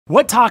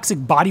What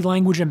toxic body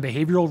language and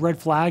behavioral red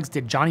flags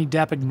did Johnny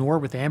Depp ignore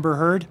with Amber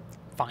Heard?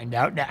 Find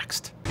out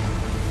next.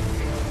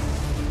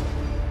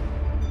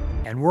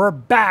 And we're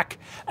back.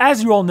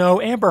 As you all know,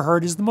 Amber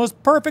Heard is the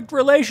most perfect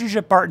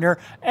relationship partner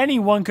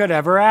anyone could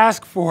ever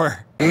ask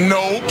for.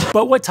 Nope.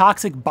 But what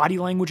toxic body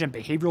language and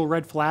behavioral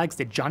red flags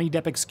did Johnny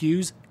Depp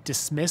excuse,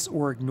 dismiss,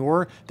 or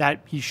ignore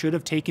that he should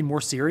have taken more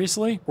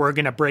seriously? We're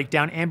gonna break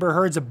down Amber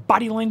Heard's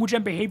body language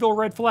and behavioral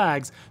red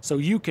flags so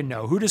you can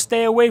know who to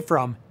stay away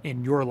from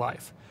in your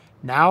life.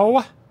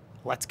 Now,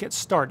 let's get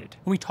started.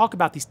 When we talk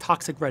about these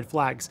toxic red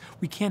flags,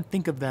 we can't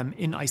think of them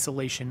in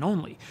isolation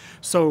only.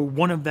 So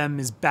one of them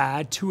is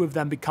bad, two of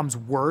them becomes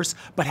worse,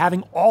 but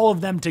having all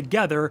of them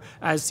together,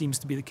 as seems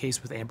to be the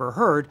case with Amber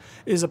Heard,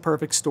 is a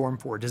perfect storm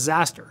for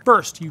disaster.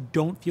 First, you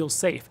don't feel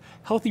safe.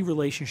 Healthy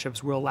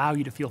relationships will allow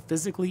you to feel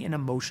physically and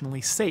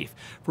emotionally safe,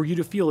 for you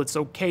to feel it's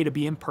okay to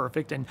be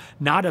imperfect and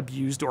not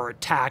abused or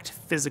attacked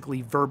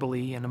physically,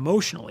 verbally, and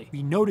emotionally.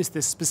 We noticed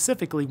this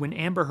specifically when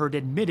Amber Heard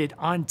admitted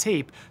on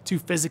tape to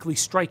physically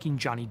striking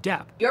Johnny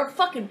Depp. You're a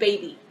fucking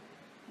baby.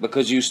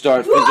 Because you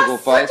start physical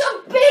fights?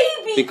 You're such a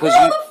baby! Because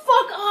Grow you, the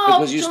fuck up,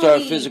 Because you Johnny.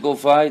 start physical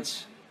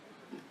fights?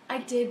 I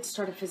did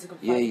start a physical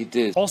fight. Yeah, you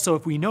did. Also,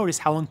 if we notice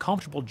how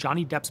uncomfortable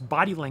Johnny Depp's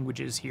body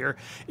language is here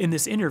in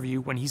this interview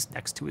when he's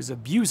next to his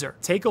abuser.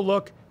 Take a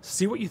look,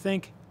 see what you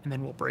think, and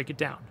then we'll break it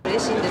down.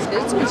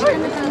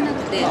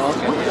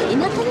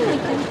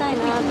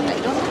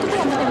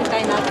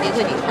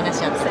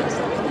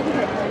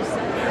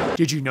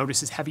 Did you notice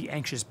his heavy,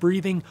 anxious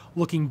breathing,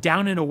 looking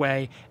down and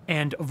away,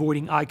 and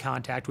avoiding eye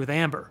contact with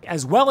Amber?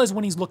 As well as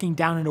when he's looking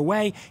down and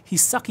away,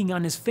 he's sucking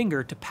on his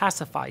finger to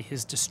pacify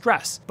his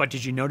distress. But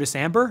did you notice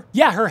Amber?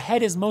 Yeah, her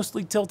head is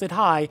mostly tilted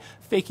high,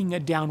 faking a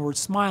downward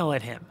smile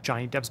at him.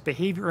 Johnny Depp's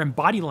behavior and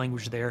body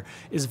language there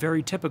is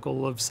very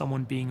typical of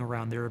someone being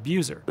around their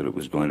abuser. But it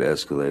was going to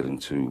escalate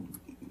into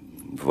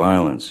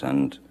violence,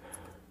 and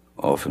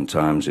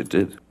oftentimes it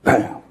did.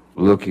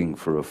 Looking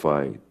for a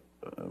fight,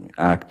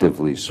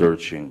 actively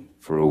searching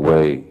for a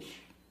way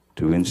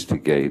to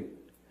instigate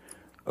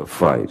a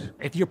fight.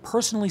 If you're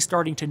personally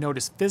starting to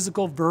notice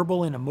physical,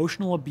 verbal, and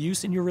emotional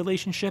abuse in your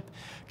relationship,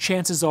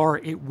 chances are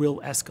it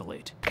will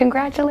escalate.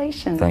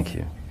 Congratulations. Thank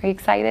you. Are you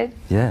excited?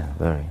 Yeah,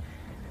 very.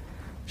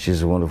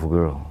 She's a wonderful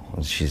girl.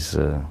 She's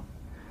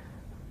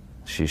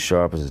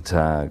sharp as a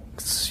tack,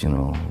 you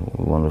know,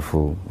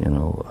 wonderful, you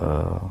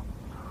know,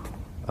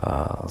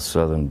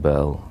 Southern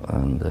belle,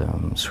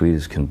 and sweet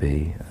as can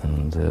be,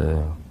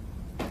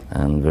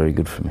 and very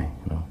good for me,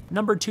 you know.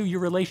 Number two, your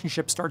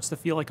relationship starts to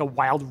feel like a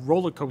wild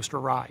roller coaster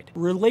ride.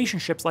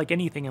 Relationships, like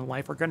anything in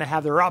life, are going to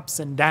have their ups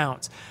and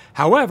downs.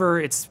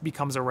 However, it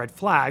becomes a red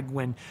flag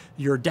when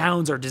your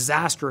downs are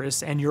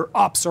disastrous and your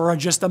ups are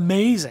just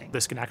amazing.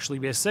 This can actually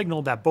be a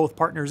signal that both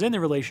partners in the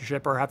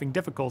relationship are having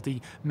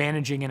difficulty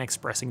managing and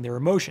expressing their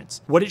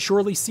emotions. What it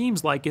surely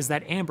seems like is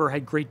that Amber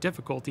had great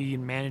difficulty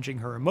in managing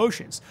her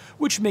emotions,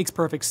 which makes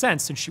perfect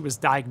sense since she was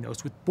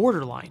diagnosed with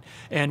borderline.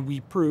 And we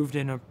proved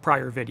in a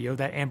prior video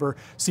that Amber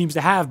seems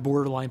to have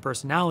borderline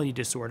personality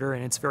disorder,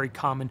 and it's very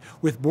common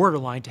with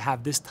borderline to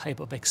have this type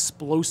of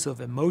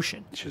explosive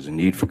emotion. She has a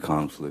need for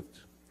conflict.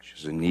 She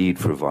has a need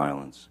for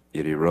violence.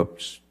 It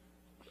erupts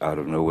out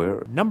of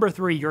nowhere. Number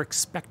three, you're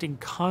expecting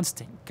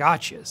constant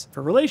gotchas. If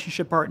a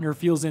relationship partner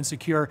feels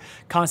insecure,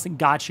 constant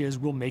gotchas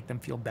will make them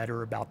feel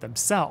better about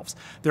themselves.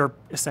 They're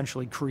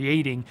essentially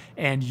creating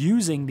and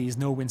using these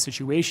no-win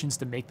situations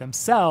to make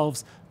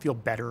themselves feel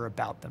better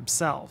about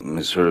themselves.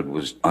 Ms. Heard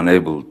was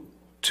unable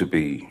to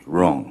be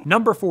wrong.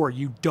 Number four,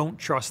 you don't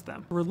trust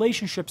them.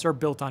 Relationships are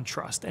built on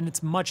trust, and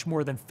it's much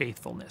more than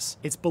faithfulness.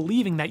 It's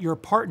believing that your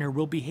partner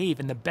will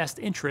behave in the best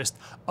interest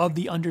of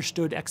the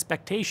understood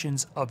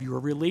expectations of your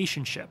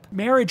relationship.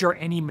 Marriage, or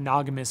any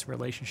monogamous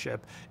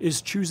relationship,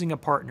 is choosing a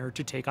partner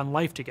to take on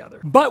life together.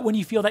 But when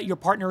you feel that your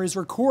partner is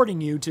recording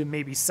you to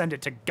maybe send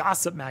it to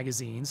gossip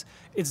magazines,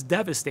 it's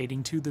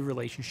devastating to the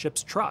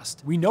relationship's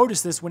trust. We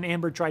noticed this when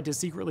Amber tried to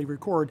secretly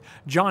record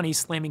Johnny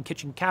slamming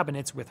kitchen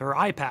cabinets with her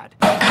iPad.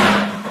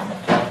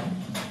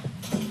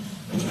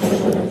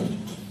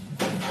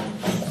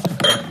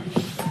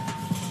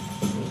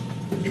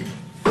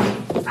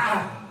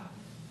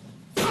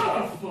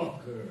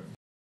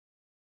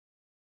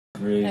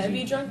 Crazy. Have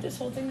you drunk this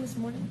whole thing this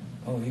morning?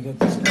 Oh, you got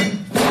this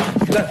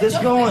going? You got this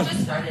going? I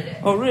just started it.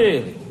 Oh,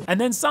 really?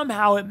 And then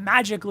somehow it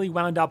magically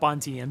wound up on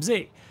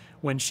TMZ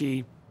when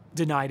she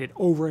denied it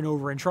over and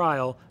over in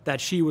trial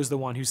that she was the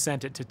one who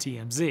sent it to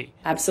TMZ.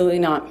 Absolutely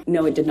not.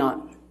 No, it did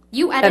not.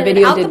 You That edited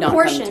video out did the not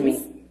portions. come to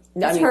me.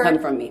 That's come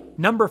from me.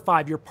 Number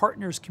five, your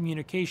partner's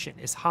communication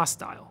is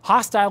hostile.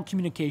 Hostile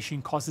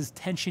communication causes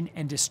tension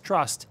and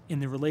distrust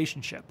in the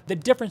relationship. The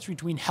difference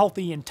between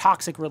healthy and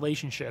toxic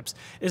relationships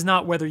is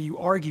not whether you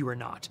argue or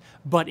not,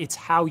 but it's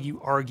how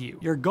you argue.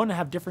 You're going to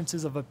have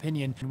differences of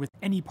opinion with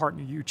any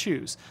partner you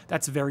choose.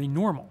 That's very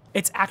normal.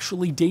 It's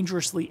actually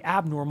dangerously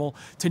abnormal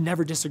to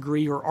never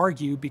disagree or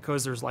argue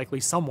because there's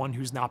likely someone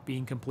who's not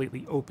being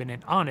completely open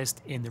and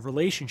honest in the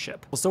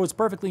relationship. So it's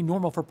perfectly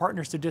normal for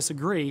partners to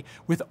disagree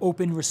with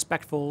open,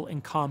 respectful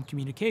and calm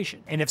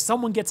communication. And if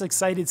someone gets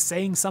excited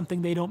saying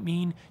something they don't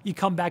mean, you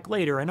come back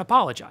later and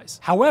apologize.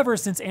 However,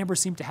 since Amber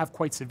seemed to have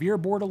quite severe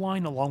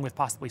borderline along with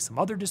possibly some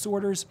other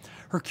disorders,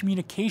 her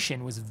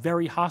communication was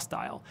very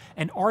hostile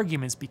and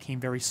arguments became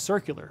very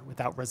circular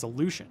without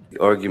resolution. The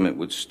argument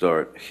would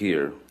start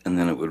here, and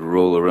then it would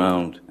roll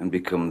around and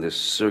become this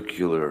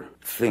circular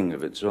thing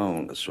of its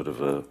own, a sort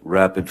of a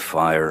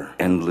rapid-fire,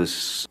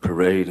 endless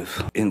parade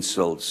of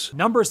insults.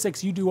 Number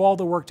 6, you do all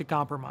the work to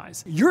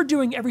compromise. You're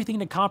doing everything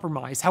to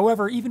compromise.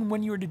 However, even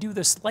when you were to do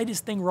the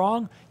slightest thing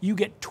wrong, you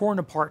get torn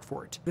apart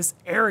for it. This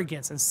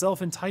arrogance and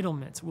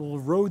self-entitlement will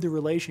erode the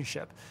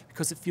relationship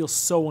because it feels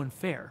so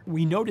unfair.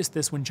 We noticed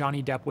this when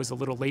Johnny Depp was a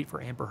little late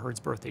for Amber Heard's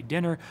birthday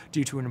dinner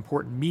due to an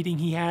important meeting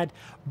he had,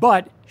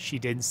 but she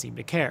didn't seem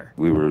to care.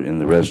 We were in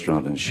the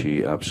restaurant and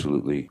she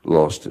absolutely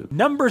lost it.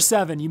 Number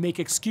 7, you make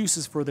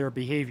excuses for their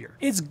behavior.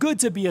 It's good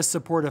to be a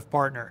supportive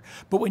partner,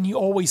 but when you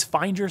always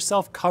find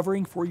yourself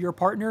covering for your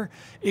partner,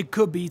 it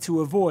could be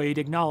to avoid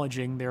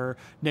acknowledging their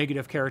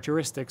negative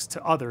characteristics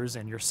to others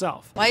and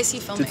yourself. Why is he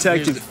filming?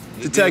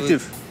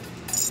 Detective.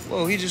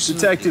 Well, he just...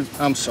 Detective,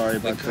 I'm sorry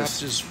about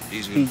this.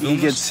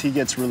 He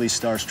gets really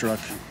starstruck.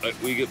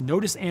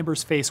 Notice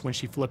Amber's face when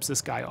she flips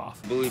this guy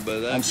off.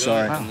 I'm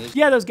sorry.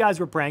 Yeah, those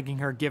guys were pranking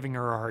her, giving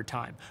her a hard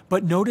time.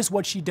 But notice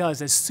what she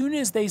does as soon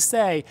as they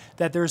say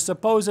that they're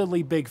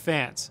supposedly big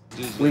fans.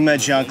 We met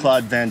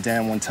Jean-Claude Van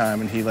Damme one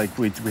time, and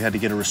we had to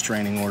get a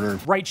restraining order.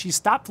 Right, she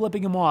stopped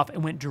flipping him off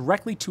and went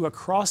directly to a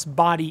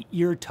cross-body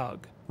ear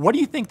tug. What do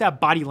you think that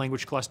body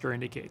language cluster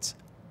indicates?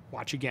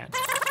 Watch again.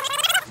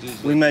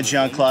 We met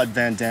Jean-Claude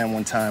Van Damme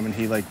one time, and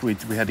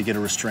we had to get a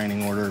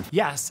restraining order.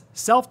 Yes,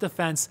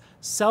 self-defense,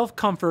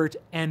 self-comfort,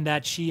 and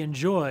that she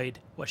enjoyed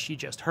what she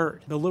just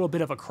heard. The little bit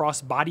of a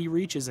cross-body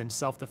reach is in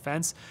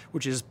self-defense,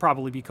 which is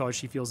probably because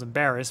she feels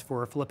embarrassed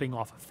for flipping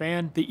off a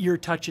fan. The ear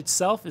touch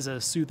itself is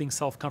a soothing,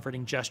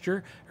 self-comforting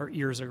gesture. Her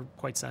ears are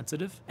quite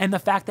sensitive. And the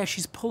fact that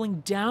she's pulling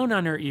down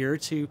on her ear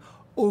to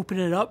open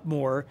it up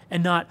more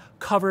and not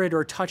cover it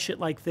or touch it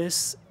like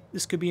this.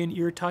 This could be an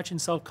ear touch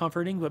and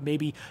self-comforting, but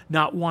maybe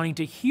not wanting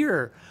to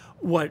hear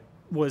what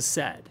was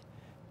said.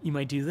 You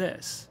might do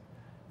this.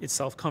 It's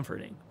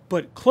self-comforting.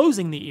 But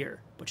closing the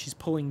ear, but she's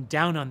pulling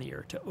down on the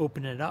ear to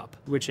open it up,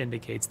 which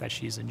indicates that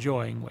she's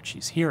enjoying what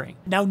she's hearing.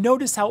 Now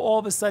notice how all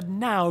of a sudden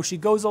now she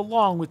goes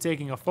along with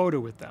taking a photo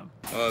with them.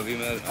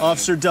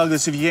 Officer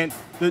Douglas,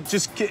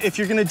 if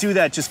you're gonna do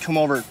that, just come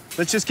over.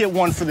 Let's just get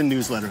one for the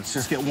newsletter. Let's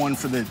just get one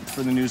for the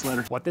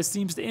newsletter. What this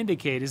seems to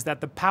indicate is that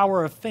the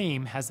power of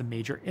fame has a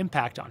major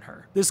impact on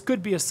her. This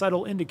could be a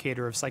subtle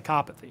indicator of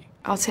psychopathy.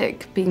 I'll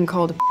take being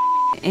called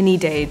any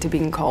day to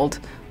being called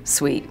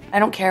sweet. I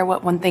don't care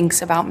what one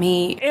thinks about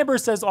me. Amber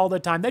says all the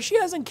time that she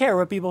doesn't care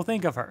what people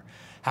think of her.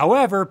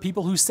 However,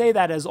 people who say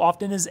that as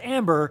often as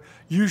Amber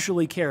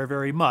usually care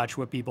very much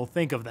what people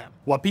think of them.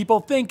 What people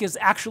think is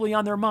actually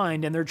on their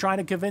mind, and they're trying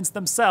to convince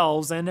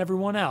themselves and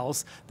everyone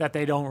else that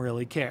they don't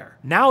really care.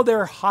 Now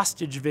their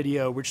hostage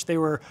video, which they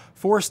were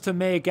forced to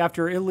make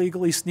after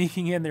illegally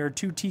sneaking in their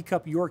 2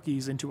 teacup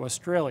Yorkies into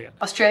Australia.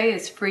 Australia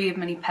is free of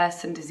many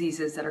pests and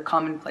diseases that are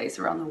commonplace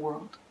around the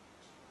world.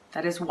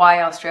 That is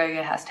why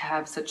Australia has to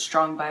have such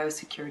strong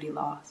biosecurity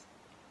laws.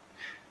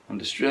 And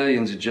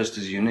Australians are just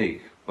as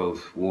unique,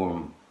 both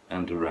warm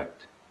and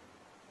direct.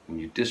 When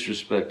you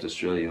disrespect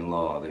Australian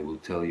law, they will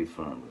tell you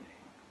firmly.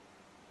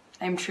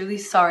 I am truly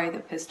sorry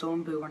that Pistol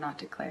and Boo were not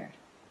declared.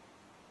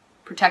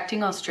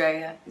 Protecting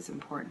Australia is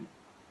important.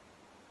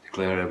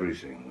 Declare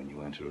everything when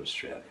you enter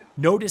Australia.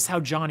 Notice how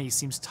Johnny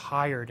seems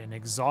tired and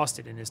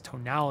exhausted in his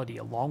tonality,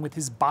 along with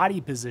his body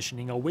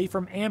positioning away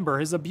from Amber,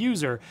 his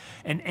abuser,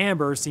 and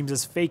Amber seems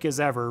as fake as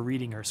ever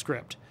reading her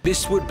script.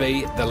 This would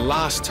be the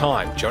last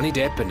time Johnny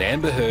Depp and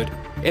Amber Heard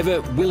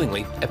ever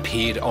willingly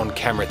appeared on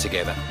camera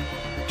together.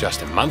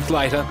 Just a month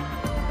later,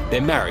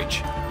 their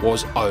marriage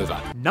was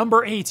over.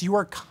 Number 8, you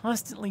are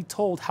constantly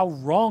told how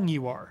wrong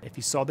you are. If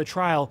you saw the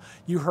trial,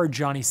 you heard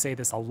Johnny say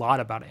this a lot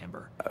about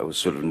Amber. I was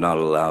sort of not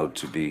allowed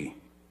to be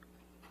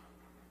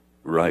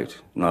right,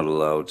 not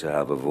allowed to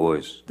have a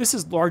voice. This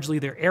is largely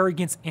their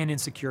arrogance and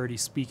insecurity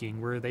speaking,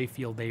 where they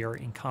feel they are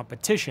in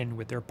competition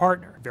with their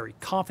partner. Very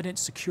confident,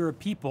 secure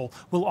people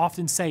will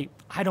often say,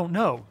 I don't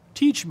know,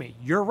 teach me,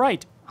 you're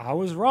right, I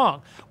was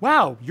wrong.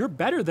 Wow, you're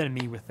better than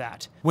me with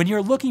that. When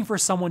you're looking for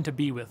someone to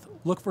be with,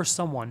 look for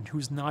someone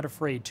who's not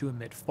afraid to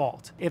admit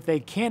fault. If they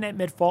can't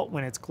admit fault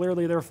when it's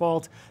clearly their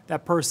fault,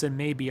 that person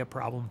may be a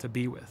problem to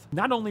be with.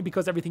 Not only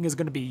because everything is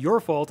going to be your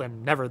fault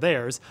and never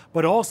theirs,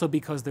 but also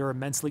because they're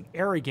immensely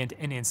arrogant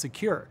and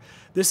insecure.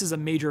 This is a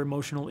major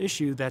emotional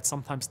issue that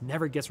sometimes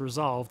never gets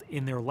resolved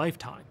in their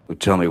lifetime.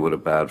 Would tell me what a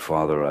bad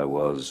father I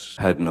was.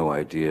 Had no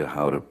idea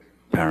how to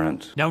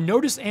parent. Now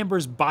notice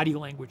Amber's body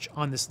language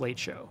on this Late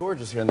Show.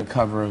 Gorgeous here on the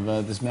cover of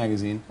this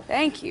magazine.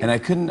 Thank you. And I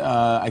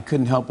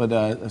couldn't help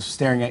but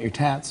staring at your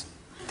tats.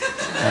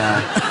 I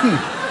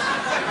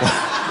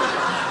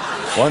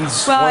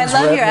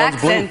love your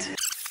accent.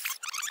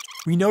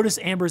 We notice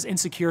Amber's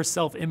insecure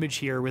self-image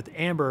here, with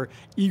Amber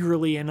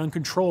eagerly and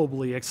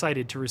uncontrollably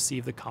excited to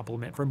receive the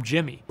compliment from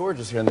Jimmy.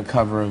 Gorgeous here on the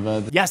cover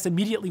of Yes,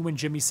 immediately when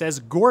Jimmy says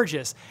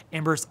gorgeous,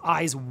 Amber's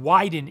eyes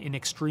widen in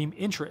extreme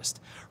interest.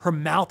 Her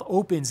mouth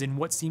opens in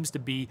what seems to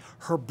be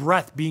her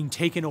breath being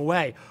taken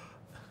away.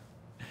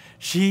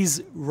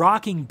 She's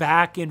rocking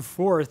back and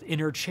forth in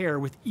her chair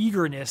with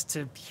eagerness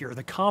to hear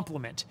the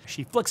compliment.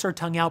 She flicks her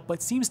tongue out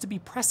but seems to be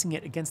pressing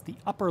it against the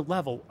upper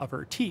level of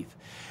her teeth,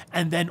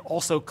 and then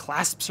also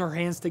clasps her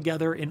hands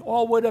together in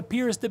all what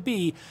appears to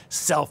be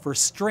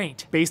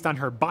self-restraint. Based on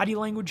her body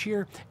language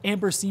here,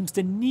 Amber seems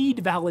to need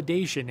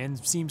validation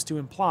and seems to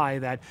imply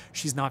that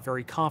she's not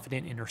very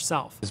confident in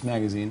herself. this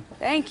magazine.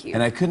 Thank you.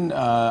 And I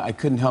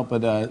couldn't help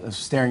but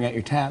staring at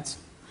your tats.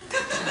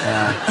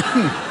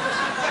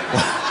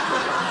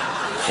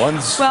 I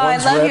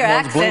love your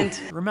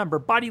accent. Remember,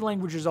 body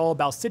language is all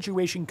about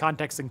situation,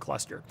 context, and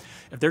cluster.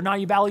 If they're not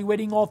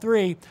evaluating all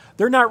three,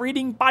 they're not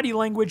reading body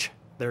language,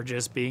 they're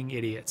just being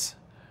idiots.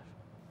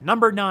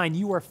 Number 9,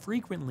 you are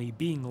frequently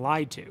being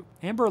lied to.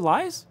 Amber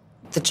lies?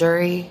 The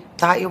jury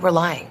thought you were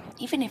lying.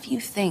 Even if you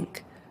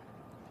think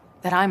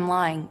that I'm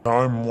lying.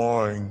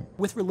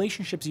 With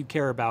relationships you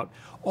care about,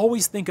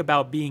 always think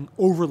about being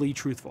overly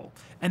truthful.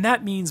 And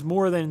that means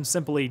more than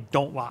simply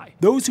don't lie.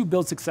 Those who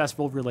build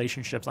successful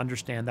relationships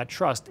understand that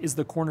trust is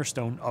the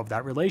cornerstone of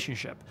that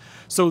relationship.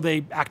 So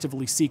they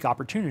actively seek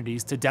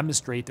opportunities to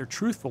demonstrate their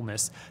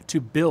truthfulness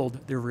to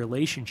build their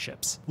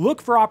relationships.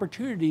 Look for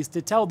opportunities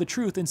to tell the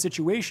truth in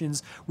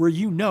situations where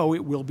you know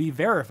it will be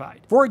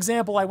verified. For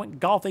example, I went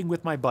golfing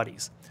with my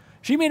buddies.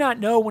 She may not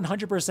know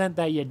 100%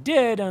 that you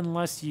did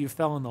unless you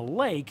fell in the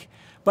lake,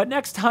 but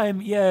next time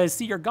you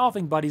see your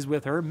golfing buddies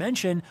with her,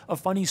 mention a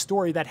funny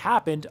story that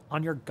happened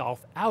on your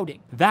golf outing.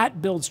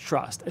 That builds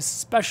trust,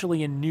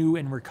 especially in new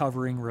and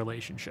recovering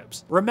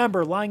relationships.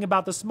 Remember, lying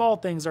about the small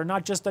things are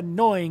not just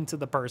annoying to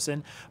the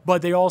person,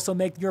 but they also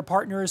make your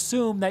partner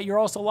assume that you're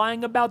also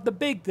lying about the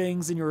big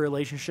things in your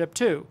relationship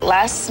too.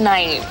 Last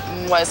night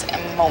was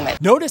a moment.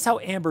 Notice how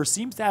Amber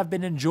seems to have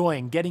been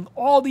enjoying getting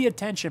all the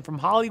attention from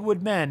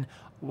Hollywood men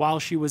while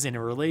she was in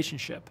a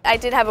relationship. I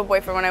did have a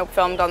boyfriend when I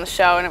filmed on the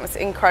show, and it was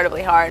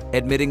incredibly hard.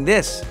 Admitting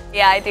this.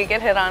 Yeah, I did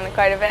get hit on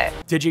quite a bit.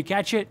 Did you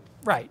catch it?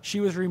 Right, she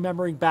was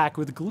remembering back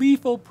with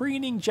gleeful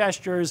preening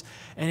gestures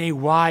and a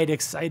wide,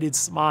 excited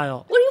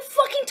smile. What are you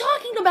fucking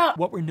talking about?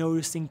 What we're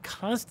noticing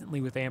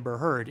constantly with Amber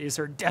Heard is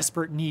her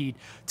desperate need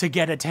to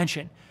get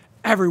attention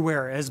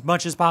everywhere as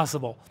much as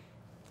possible.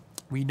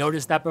 We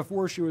noticed that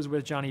before she was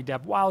with Johnny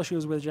Depp, while she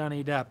was with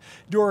Johnny Depp,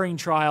 during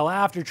trial,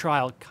 after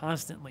trial,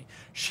 constantly.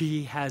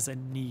 She has a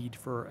need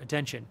for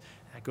attention.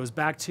 That goes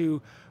back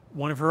to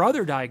one of her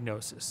other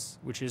diagnoses,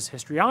 which is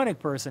histrionic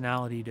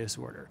personality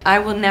disorder. I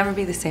will never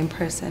be the same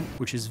person.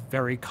 Which is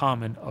very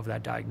common of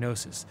that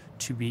diagnosis,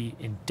 to be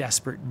in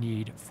desperate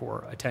need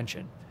for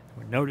attention.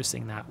 We're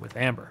noticing that with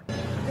Amber.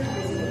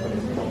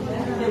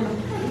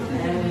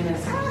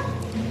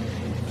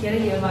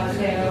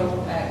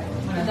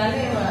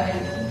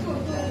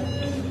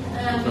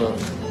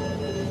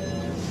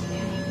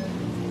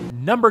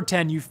 Number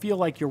 10, you feel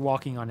like you're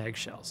walking on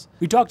eggshells.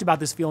 We talked about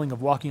this feeling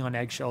of walking on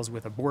eggshells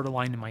with a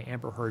borderline in my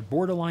Amber Heard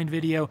borderline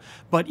video,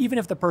 but even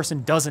if the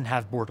person doesn't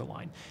have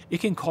borderline,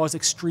 it can cause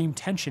extreme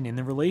tension in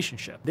the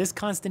relationship. This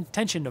constant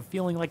tension of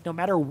feeling like no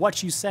matter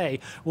what you say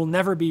will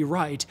never be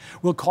right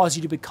will cause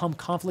you to become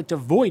conflict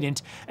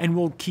avoidant and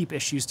will keep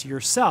issues to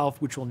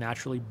yourself, which will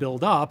naturally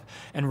build up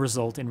and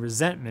result in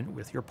resentment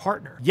with your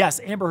partner. Yes,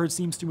 Amber Heard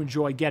seems to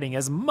enjoy getting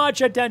as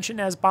much attention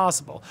as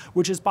possible,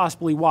 which is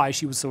possibly why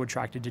she was so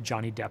attracted to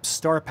Johnny Depp's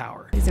star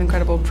power. He's an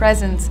incredible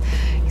presence,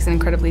 he's an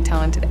incredibly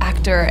talented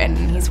actor, and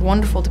he's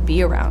wonderful to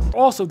be around.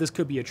 Also, this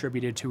could be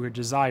attributed to her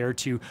desire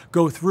to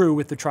go through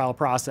with the trial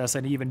process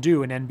and even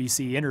do an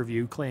NBC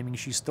interview claiming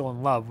she's still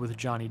in love with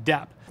Johnny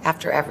Depp.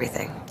 After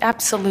everything.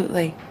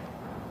 Absolutely.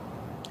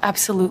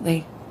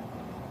 Absolutely.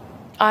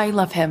 I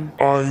love him.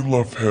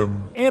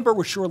 Amber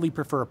would surely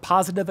prefer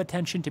positive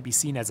attention to be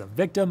seen as a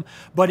victim,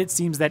 but it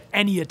seems that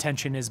any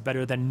attention is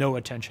better than no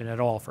attention at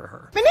all for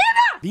her. Banana!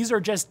 These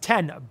are just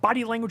 10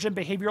 body language and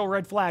behavioral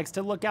red flags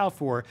to look out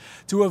for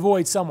to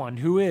avoid someone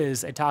who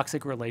is a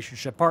toxic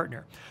relationship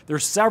partner.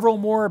 There's several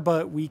more,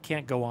 but we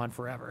can't go on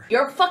forever.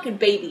 You're a fucking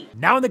baby.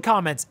 Now in the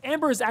comments,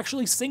 Amber is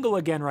actually single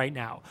again right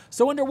now.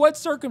 So under what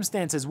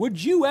circumstances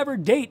would you ever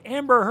date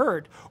Amber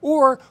Heard?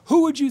 Or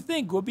who would you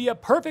think would be a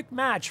perfect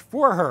match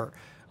for her?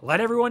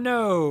 Let everyone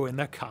know in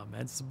the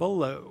comments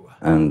below.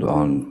 And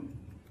on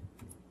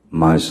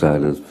my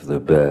side of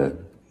the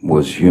bed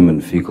was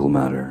human fecal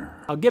matter.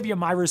 I'll give you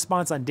my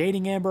response on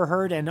dating Amber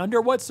Heard and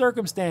under what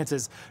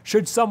circumstances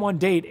should someone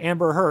date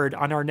Amber Heard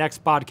on our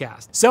next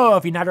podcast. So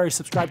if you're not already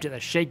subscribed to the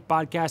Schaik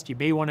podcast, you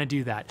may want to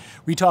do that.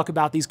 We talk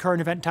about these current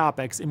event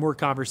topics in more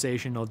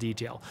conversational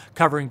detail,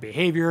 covering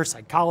behavior,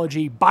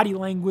 psychology, body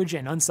language,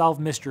 and unsolved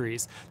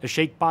mysteries. The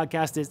Schaik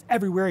podcast is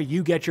everywhere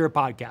you get your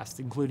podcasts,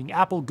 including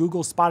Apple,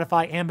 Google,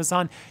 Spotify,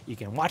 Amazon. You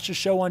can watch the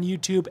show on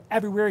YouTube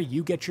everywhere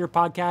you get your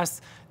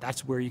podcasts.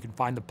 That's where you can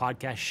find the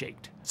podcast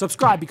Shaked.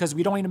 Subscribe because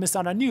we don't want you to miss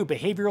out on new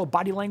behavioral,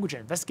 body language,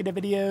 and investigative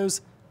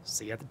videos.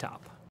 See you at the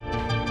top.